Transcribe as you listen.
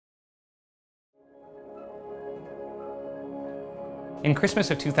In Christmas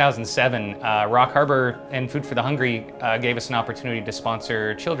of 2007, Rockharbor and Food for the Hungry gave us an opportunity to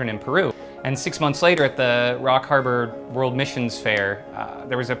sponsor children in Peru. And 6 months later at the Rockharbor World Missions Fair,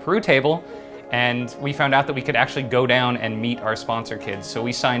 there was a Peru table, and we found out that we could actually go down and meet our sponsor kids. So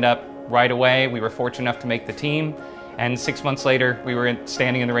we signed up right away. We were fortunate enough to make the team. And 6 months later, we were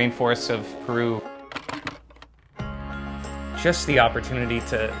standing in the rainforests of Peru. Just the opportunity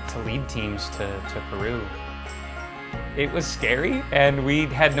to lead teams to Peru. It was scary, and we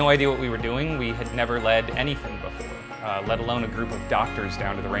had no idea what we were doing. We had never led anything before, let alone a group of doctors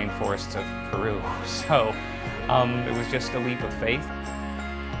down to the rainforests of Peru. So it was just a leap of faith.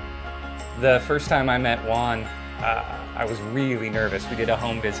 The first time I met Juan, I was really nervous. We did a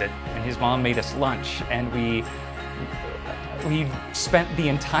home visit, and his mom made us lunch, and we spent the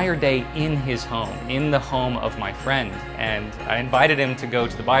entire day in his home, in the home of my friend. And I invited him to go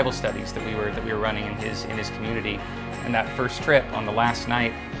to the Bible studies that we were running in his community. And that first trip, on the last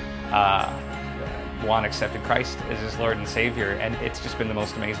night, Juan accepted Christ as his Lord and Savior, and it's just been the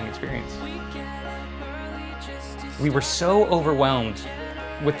most amazing experience. We were so overwhelmed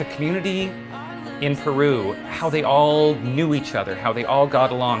with the community in Peru, how they all knew each other, how they all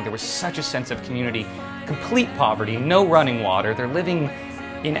got along. There was such a sense of community. Complete poverty, no running water. They're living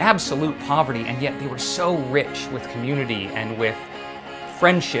in absolute poverty, and yet they were so rich with community and with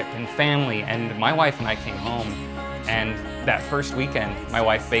friendship and family. And my wife and I came home, and that first weekend, my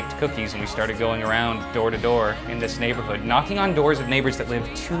wife baked cookies, and we started going around door to door in this neighborhood, knocking on doors of neighbors that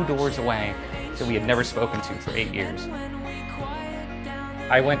lived 2 doors away that we had never spoken to for 8 years.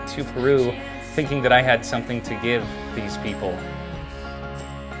 I went to Peru thinking that I had something to give these people.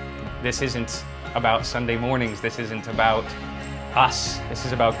 This isn't about Sunday mornings. This isn't about us. This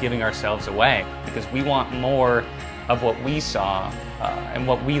is about giving ourselves away, because we want more of what we saw and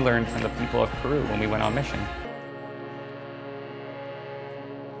what we learned from the people of Peru when we went on mission.